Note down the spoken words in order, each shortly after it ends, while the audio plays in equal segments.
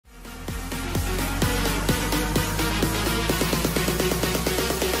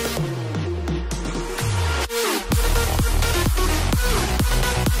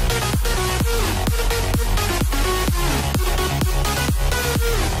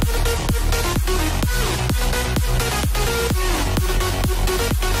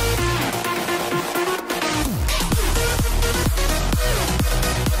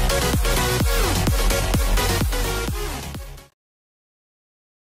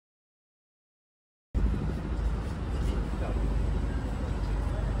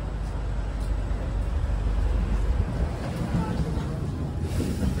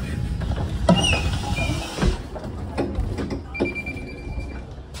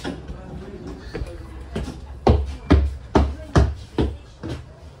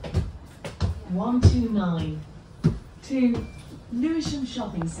129 to Lewisham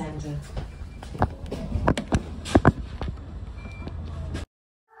Shopping Centre.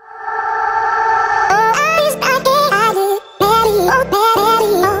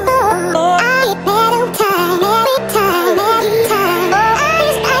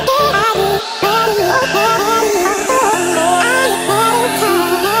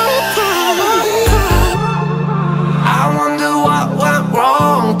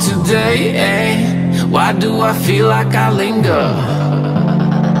 Why do I feel like I linger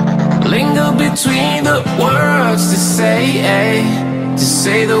between the words to say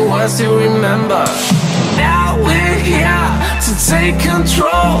the words to remember. Now we're here to take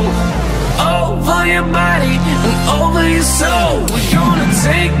control over your body and over your soul. We're gonna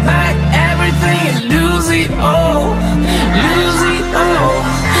take back everything and lose it all, lose it all,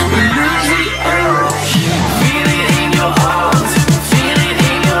 lose it all. Feel it in your arms, feel it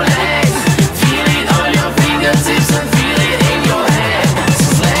in your legs, feel it on your fingertips and feel it in your head.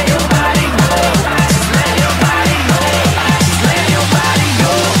 Just let your body go, just let your body go, just let your body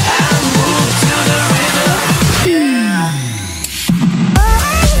go and move to the rhythm.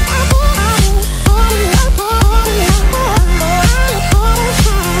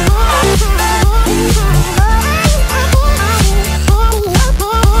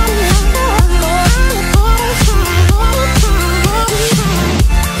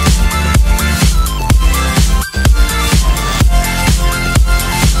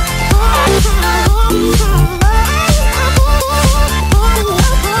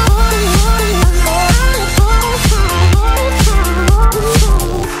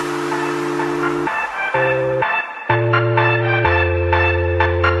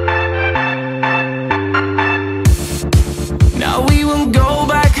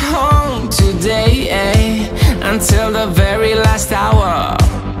 Until the very last hour,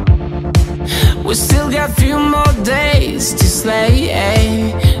 we still got a few more days to slay.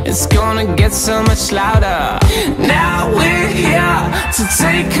 It's gonna get so much louder. Now we're here to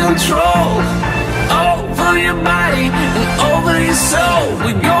take control over your body and over your soul.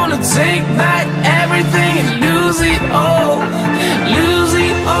 We're gonna take back everything and lose it all, lose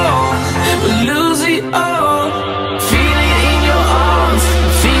it all, lose it all.